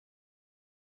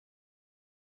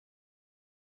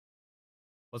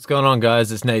What's going on,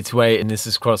 guys? It's Nate28 and this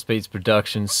is Crossbeats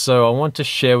Productions. So I want to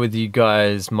share with you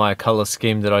guys my color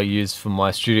scheme that I use for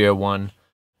my Studio One,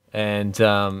 and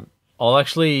I'll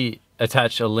actually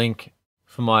attach a link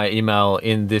for my email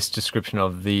in this description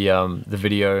of the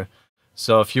video.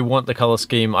 So if you want the color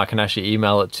scheme, I can actually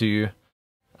email it to you,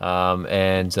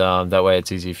 that way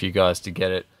it's easy for you guys to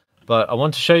get it. But I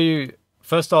want to show you,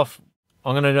 first off,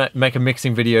 I'm going to make a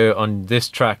mixing video on this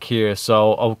track here,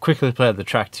 so I'll quickly play the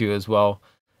track to you as well.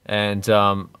 And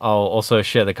I'll also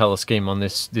share the color scheme on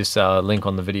this link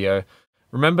on the video.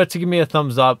 Remember to give me a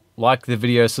thumbs up, like the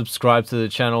video, subscribe to the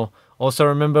channel. Also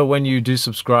remember, when you do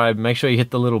subscribe, make sure you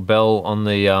hit the little bell on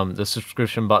the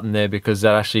subscription button there, because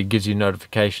that actually gives you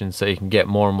notifications so you can get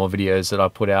more and more videos that I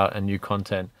put out and new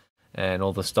content and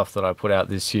all the stuff that I put out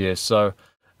this year. So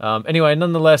anyway,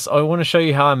 nonetheless, I want to show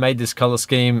you how I made this color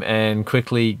scheme and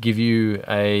quickly give you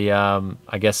a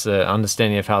I guess a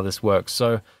understanding of how this works.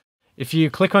 So if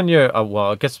you click on your,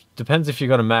 well, I guess it depends if you've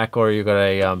got a Mac or you've got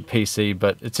a PC,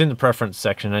 but it's in the preference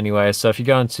section anyway. So if you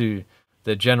go into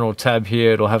the general tab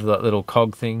here, it'll have that little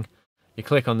cog thing. You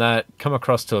click on that, come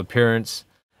across to appearance,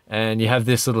 and you have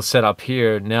this little setup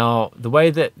here. Now, the way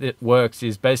that it works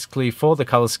is basically for the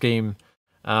color scheme,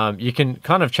 you can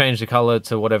kind of change the color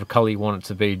to whatever color you want it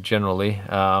to be generally.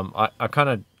 I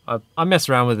mess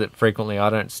around with it frequently. I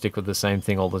don't stick with the same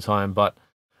thing all the time, but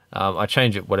I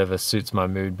change it whatever suits my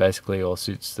mood, basically, or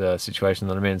suits the situation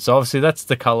that I'm in. So obviously that's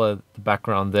the color, the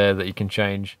background there that you can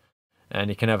change, and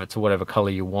you can have it to whatever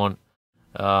color you want.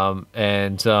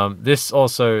 This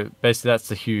also, basically that's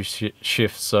the hue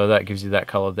shift, so that gives you that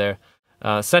color there.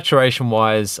 Saturation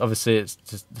wise, obviously it's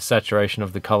just the saturation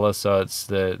of the color, so it's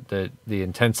the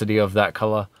intensity of that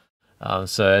color.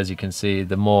 So as you can see,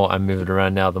 the more I move it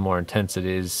around now, the more intense it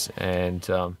is, and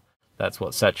that's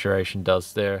what saturation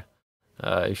does there.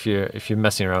 If you're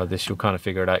messing around with this, you'll kind of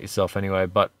figure it out yourself anyway.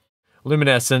 But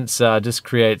luminescence just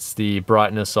creates the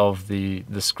brightness of the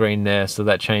screen there, so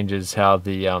that changes how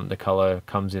the color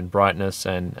comes in brightness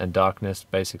and darkness,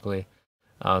 basically.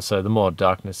 So the more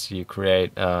darkness you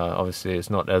create, obviously it's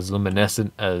not as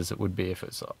luminescent as it would be if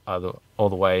it's either all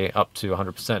the way up to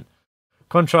 100%.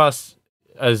 Contrast,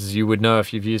 as you would know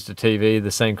if you've used a TV, the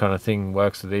same kind of thing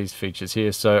works with these features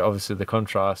here. So obviously the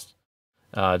contrast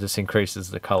just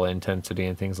increases the color intensity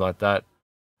and things like that.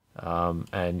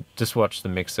 And just watch the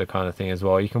mixer kind of thing as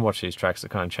well. You can watch these tracks,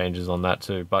 it kind of changes on that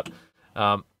too. But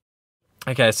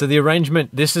okay, so the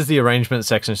arrangement, this is the arrangement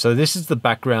section. So this is the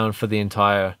background for the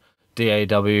entire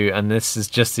DAW, and this is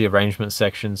just the arrangement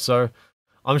section. So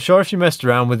I'm sure if you messed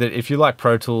around with it, if you like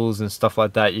Pro Tools and stuff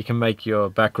like that, you can make your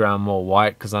background more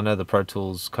white, because I know the Pro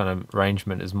Tools kind of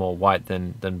arrangement is more white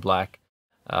than black.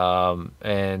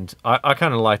 And I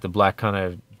kind of like the black kind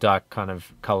of dark kind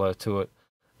of color to it.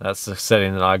 That's the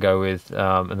setting that I go with.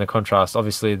 And the contrast,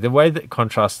 obviously the way that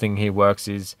contrast thing here works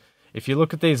is, if you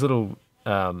look at these little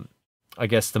I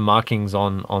guess the markings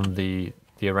on the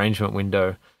arrangement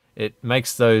window, it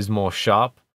makes those more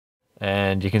sharp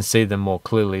and you can see them more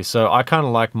clearly. So I kind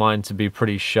of like mine to be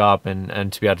pretty sharp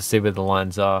and to be able to see where the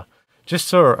lines are. Just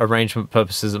for arrangement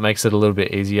purposes, it makes it a little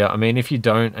bit easier. I mean, if you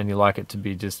don't and you like it to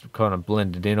be just kind of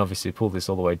blended in, obviously pull this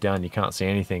all the way down, you can't see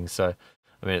anything. So,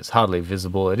 I mean, it's hardly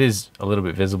visible. It is a little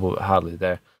bit visible, but hardly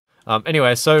there.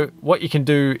 Anyway, so what you can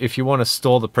do if you want to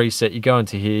store the preset, you go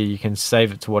into here, you can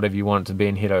save it to whatever you want it to be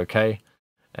and hit OK.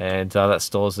 And that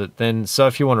stores it. Then, so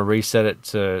if you want to reset it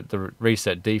to the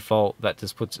reset default, that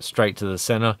just puts it straight to the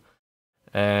center.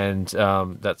 And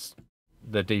that's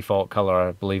the default color,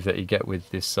 I believe, that you get with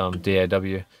this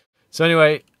DAW. So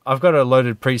anyway, I've got a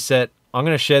loaded preset. I'm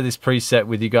going to share this preset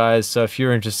with you guys, so if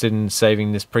you're interested in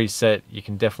saving this preset, you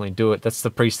can definitely do it. That's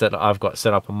the preset I've got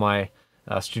set up on my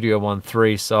Studio One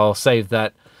 3, so I'll save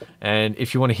that. And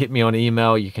if you want to hit me on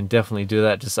email, you can definitely do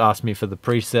that. Just ask me for the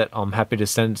preset. I'm happy to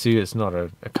send it to you. It's not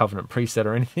a Covenant preset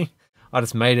or anything. I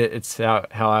just made it. It's how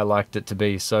I liked it to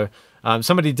be. So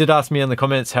somebody did ask me in the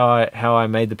comments how I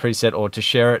made the preset or to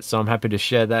share it, so I'm happy to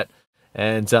share that.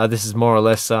 And this is more or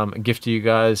less a gift to you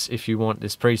guys. If you want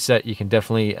this preset, you can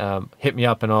definitely hit me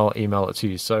up and I'll email it to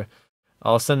you. So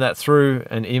I'll send that through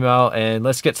an email, and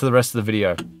let's get to the rest of the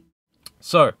video.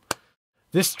 So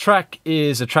this track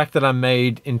is a track that I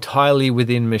made entirely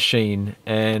within Maschine,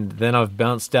 and then I've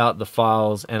bounced out the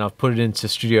files and I've put it into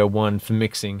Studio One for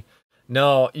mixing.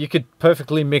 Now, you could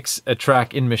perfectly mix a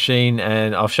track in Maschine,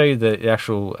 and I'll show you the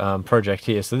actual project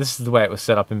here. So this is the way it was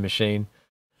set up in Maschine.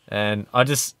 And I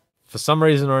just, for some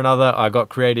reason or another, I got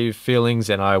creative feelings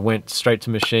and I went straight to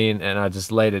Maschine and I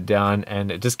just laid it down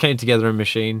and it just came together in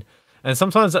Maschine. And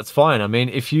sometimes that's fine. I mean,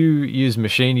 if you use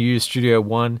Maschine, you use Studio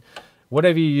One,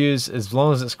 whatever you use, as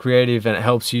long as it's creative and it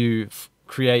helps you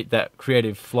create that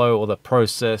creative flow or the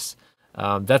process.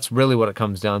 That's really what it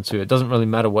comes down to. It doesn't really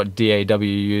matter what DAW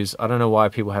you use. I don't know why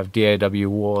people have DAW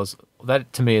wars.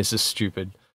 That to me is just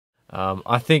stupid.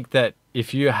 I think that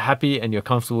if you're happy and you're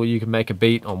comfortable, you can make a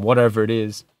beat on whatever it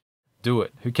is. Do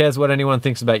it. Who cares what anyone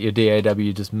thinks about your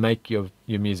DAW? Just make your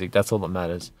music. That's all that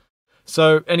matters.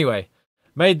 So anyway,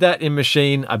 made that in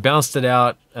Maschine. I bounced it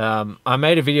out. I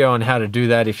made a video on how to do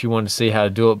that if you want to see how to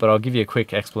do it, but I'll give you a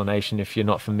quick explanation if you're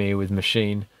not familiar with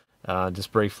Maschine,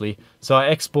 just briefly. So I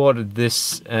exported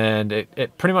this, and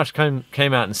it pretty much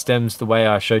came out in stems the way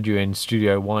I showed you in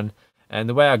Studio One. And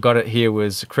the way I got it here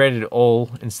was created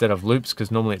all instead of loops,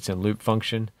 because normally it's in loop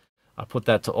function. I put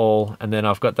that to all, and then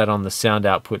I've got that on the sound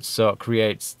output, so it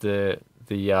creates the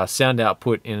sound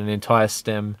output in an entire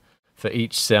stem for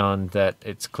each sound that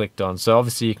it's clicked on. So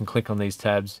obviously you can click on these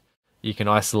tabs, you can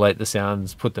isolate the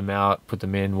sounds, put them out, put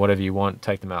them in, whatever you want,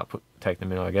 take them out, take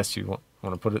them in, I guess you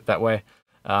want to put it that way.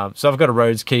 So I've got a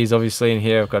Rhodes keys obviously in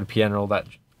here, I've got a piano,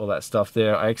 all that stuff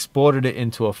there. I exported it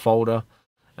into a folder,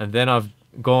 and then I've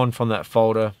gone from that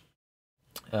folder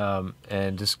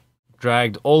and just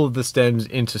dragged all of the stems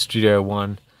into Studio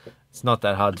One. It's not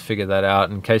that hard to figure that out.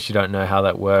 In case you don't know how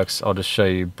that works, I'll just show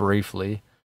you briefly.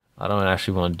 I don't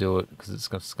actually want to do it because it's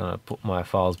just going to put my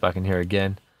files back in here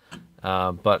again.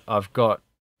 But I've got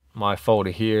my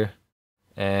folder here,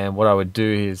 and what I would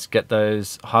do is get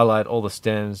those, highlight all the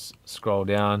stems, scroll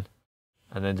down,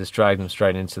 and then just drag them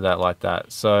straight into that like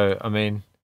that. So I mean,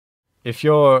 if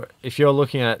you're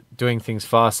looking at doing things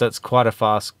fast, that's quite a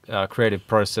fast creative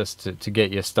process to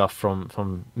get your stuff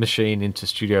from Maschine into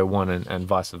Studio One and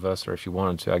vice versa. If you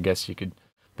wanted to, I guess you could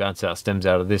bounce out stems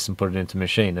out of this and put it into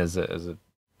Maschine as a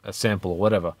sample or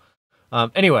whatever.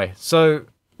 Anyway, so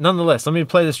nonetheless, let me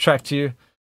play this track to you.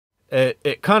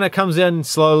 It kind of comes in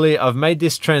slowly. I've made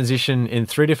this transition in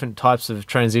 3 different types of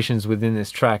transitions within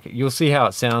this track. You'll see how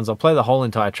it sounds. I'll play the whole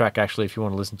entire track actually if you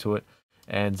want to listen to it.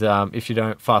 And if you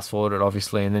don't, fast forward it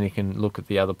obviously, and then you can look at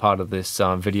the other part of this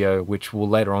video, which will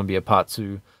later on be a part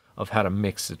 2 of how to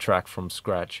mix the track from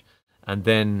scratch. And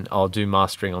then I'll do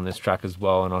mastering on this track as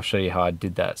well, and I'll show you how I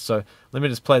did that. So let me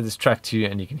just play this track to you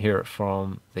and you can hear it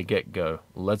from the get-go.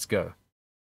 Let's go.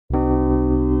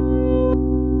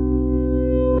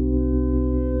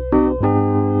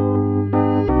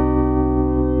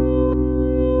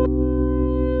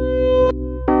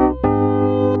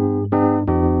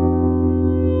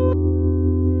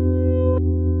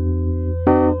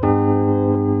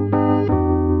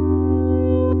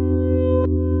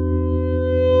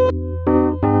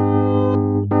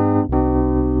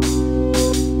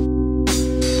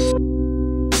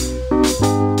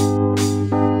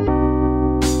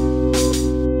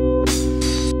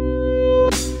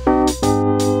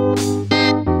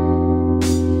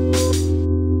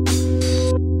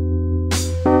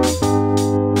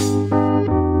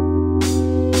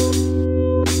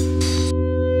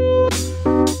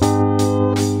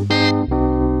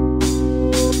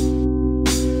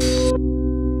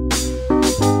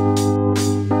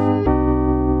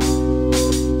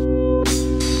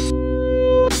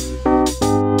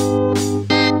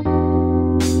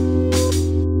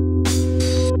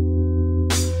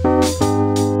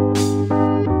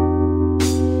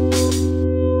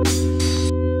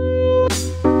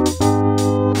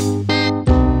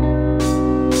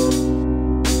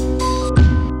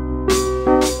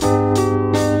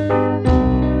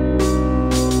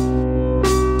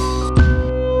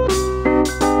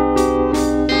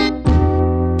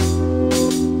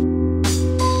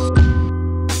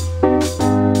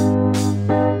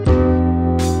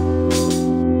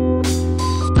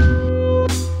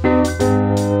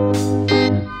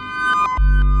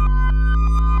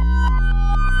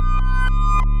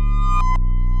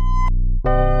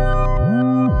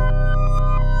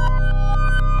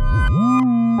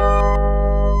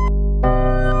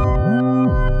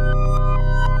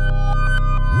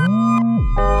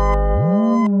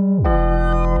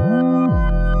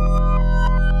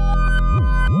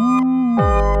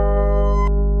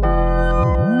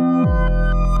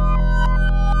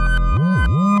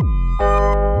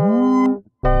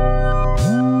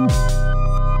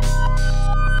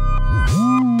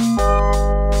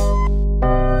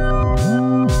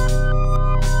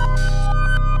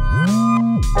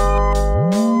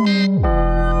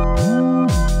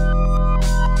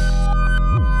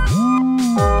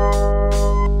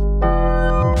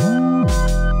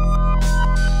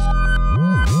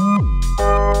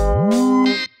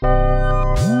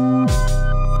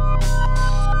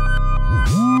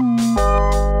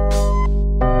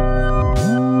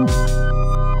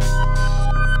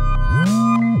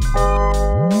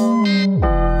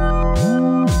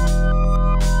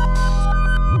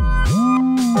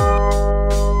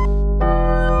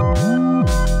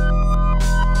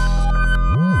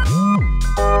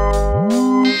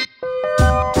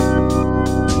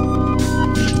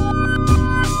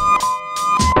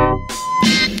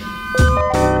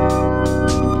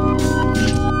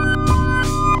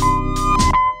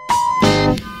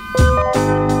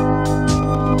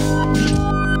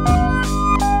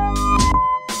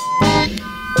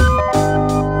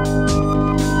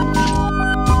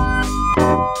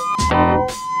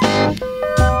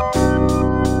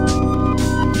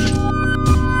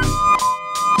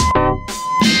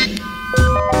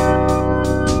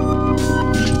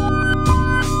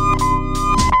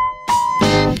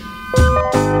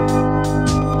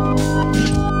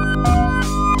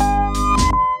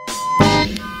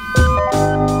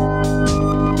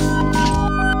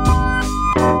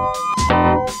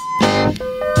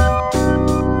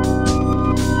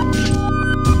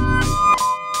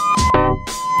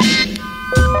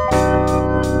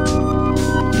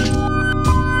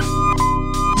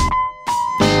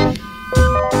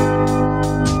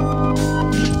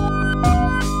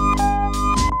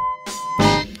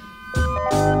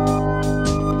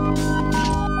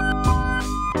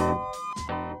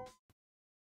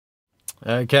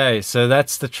 Okay, so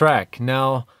that's the track.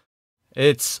 Now,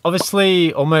 it's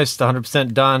obviously almost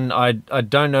 100% done. I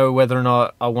don't know whether or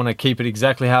not I want to keep it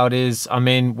exactly how it is. I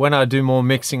mean, when I do more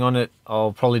mixing on it,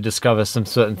 I'll probably discover some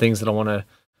certain things that I want to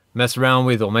mess around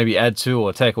with or maybe add to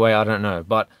or take away. I don't know.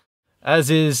 But as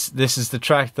is, this is the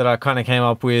track that I kind of came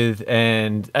up with.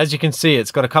 And as you can see,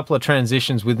 it's got a couple of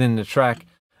transitions within the track.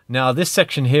 Now, this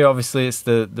section here, obviously, it's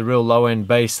the real low-end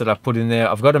bass that I've put in there.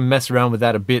 I've got to mess around with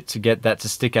that a bit to get that to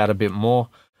stick out a bit more.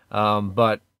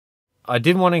 But I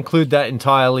didn't want to include that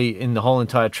entirely in the whole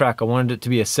entire track. I wanted it to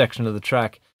be a section of the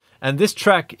track. And this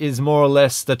track is more or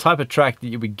less the type of track that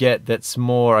you would get that's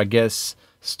more, I guess,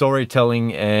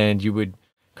 storytelling, and you would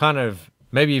kind of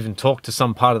maybe even talk to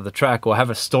some part of the track or have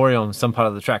a story on some part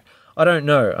of the track. I don't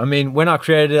know. I mean, when I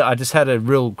created it, I just had a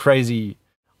real crazy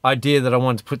idea that I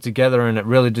wanted to put together, and it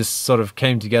really just sort of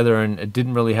came together, and it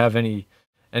didn't really have any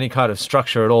kind of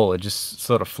structure at all. It just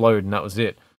sort of flowed, and that was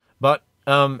it. But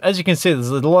as you can see, there's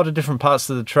a lot of different parts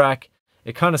to the track.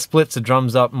 It kind of splits the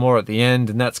drums up more at the end,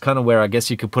 and that's kind of where I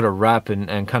guess you could put a rap and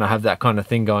kind of have that kind of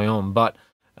thing going on. But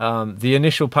the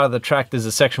initial part of the track, there's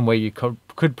a section where you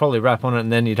could probably rap on it,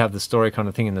 and then you'd have the story kind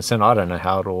of thing in the center. I don't know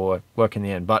how it'll work in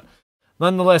the end, but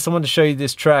nonetheless, I wanted to show you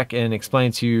this track and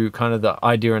explain to you kind of the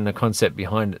idea and the concept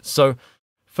behind it. So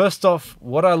first off,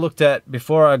 what I looked at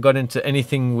before I got into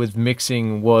anything with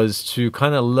mixing was to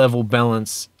kind of level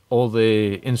balance all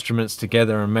the instruments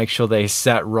together and make sure they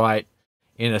sat right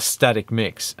in a static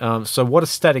mix. So what a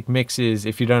static mix is,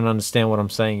 if you don't understand what I'm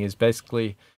saying, is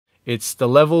basically it's the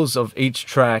levels of each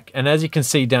track. And as you can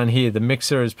see down here, the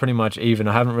mixer is pretty much even.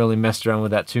 I haven't really messed around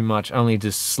with that too much, only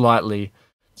just slightly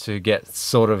to get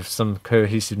sort of some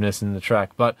cohesiveness in the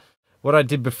track. But what I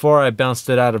did before I bounced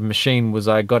it out of Maschine was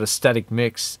I got a static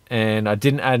mix, and I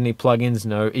didn't add any plugins,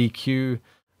 no EQ.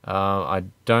 I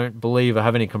don't believe I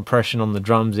have any compression on the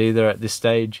drums either at this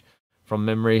stage from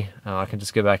memory. I can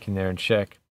just go back in there and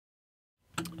check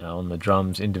on the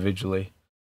drums individually.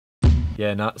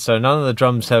 Yeah, so none of the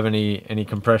drums have any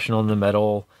compression on them at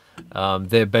all.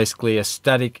 They're basically a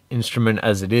static instrument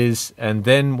as it is, and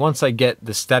then once I get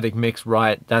the static mix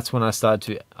right, that's when I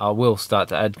will start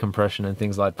to add compression and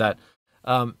things like that.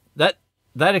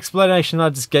 That explanation I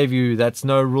just gave you, that's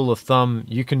no rule of thumb.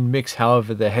 You can mix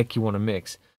however the heck you want to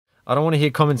mix. I don't want to hear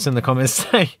comments in the comments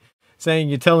saying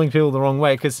you're telling people the wrong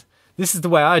way, because this is the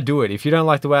way I do it. If you don't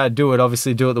like the way I do it,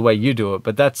 obviously do it the way you do it,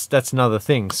 but that's another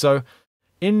thing. So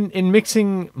in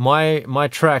mixing my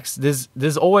tracks,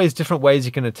 there's always different ways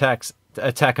you can attack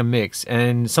a mix,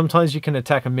 and sometimes you can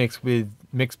attack a mix with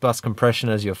mix bus compression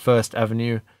as your first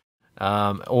avenue,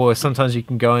 or sometimes you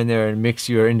can go in there and mix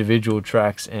your individual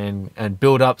tracks and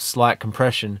build up slight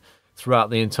compression throughout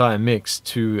the entire mix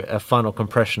to a final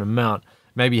compression amount.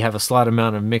 Maybe have a slight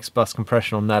amount of mix bus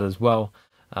compression on that as well.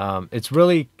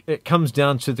 It comes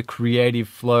down to the creative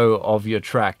flow of your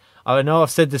track. I know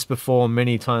I've said this before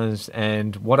many times,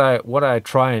 and what I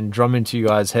try and drum into you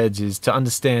guys' heads is to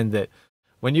understand that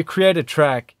when you create a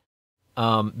track,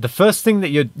 the first thing that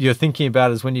you're thinking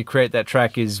about is when you create that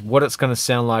track is what it's going to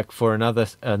sound like for another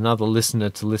listener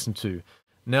to listen to.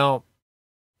 Now,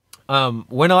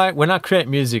 when I create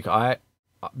music,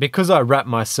 because I rap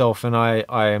myself and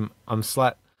I'm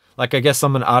like, I guess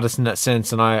I'm an artist in that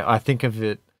sense, and I think of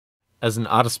it as an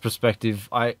artist perspective.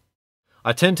 I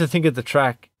tend to think of the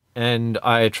track, and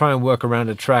I try and work around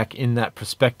a track in that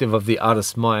perspective of the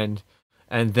artist's mind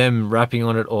and them rapping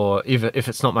on it, or even if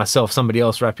it's not myself, somebody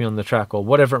else rapping on the track or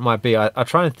whatever it might be. I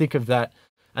try and think of that,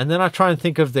 and then I try and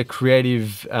think of the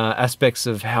creative aspects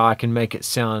of how I can make it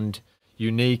sound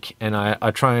unique, and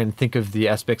I try and think of the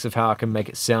aspects of how I can make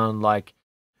it sound like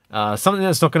something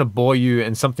that's not going to bore you,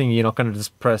 and something you're not going to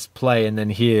just press play and then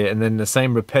hear, and then the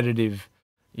same repetitive,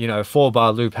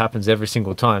 4-bar loop happens every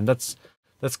single time. That's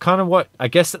kind of what, I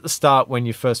guess at the start when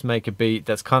you first make a beat,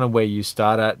 that's kind of where you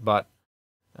start at. But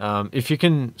if you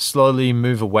can slowly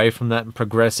move away from that and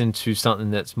progress into something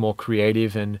that's more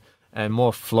creative and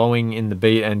more flowing in the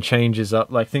beat and changes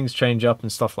up, like things change up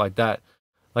and stuff like that.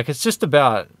 Like, it's just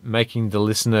about making the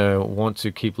listener want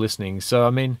to keep listening. So, I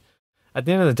mean, at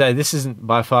the end of the day, this isn't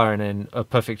by far a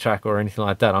perfect track or anything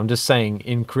like that. I'm just saying,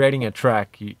 in creating a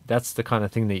track, that's the kind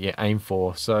of thing that you aim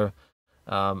for. So,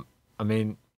 I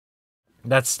mean,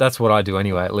 that's what I do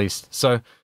anyway, at least. So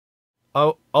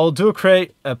I'll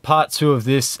create a part 2 of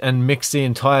this and mix the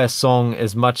entire song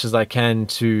as much as I can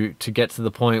to get to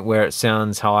the point where it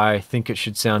sounds how I think it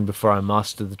should sound before I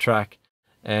master the track.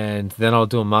 And then I'll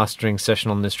do a mastering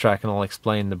session on this track, and I'll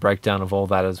explain the breakdown of all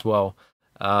that as well.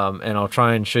 And I'll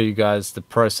try and show you guys the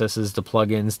processes, the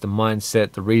plugins, the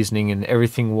mindset, the reasoning, and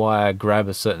everything why I grab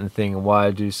a certain thing and why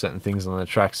I do certain things on the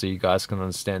track, so you guys can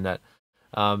understand that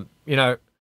You know,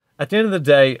 at the end of the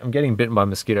day, I'm getting bitten by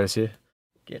mosquitoes here.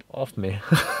 Get off me.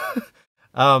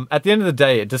 At the end of the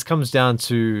day, it just comes down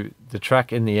to the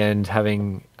track in the end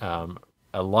having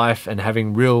a life and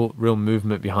having real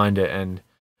movement behind it, and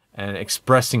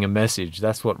expressing a message.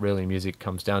 That's what really music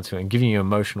comes down to, and giving you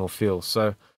emotional feel.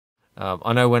 So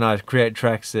I know when I create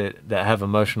tracks that have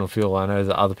emotional feel, I know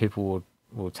that other people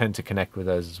will tend to connect with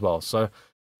those as well. So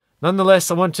nonetheless,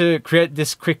 I want to create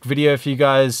this quick video for you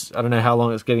guys. I don't know how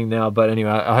long it's getting now, but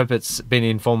anyway, I hope it's been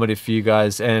informative for you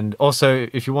guys. And also,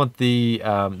 if you want the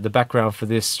background for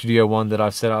this Studio One that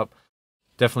I've set up,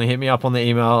 definitely hit me up on the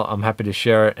email. I'm happy to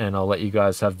share it, and I'll let you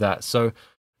guys have that. So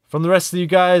from the rest of you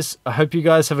guys, I hope you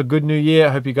guys have a good new year.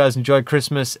 I hope you guys enjoyed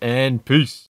Christmas, and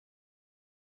peace.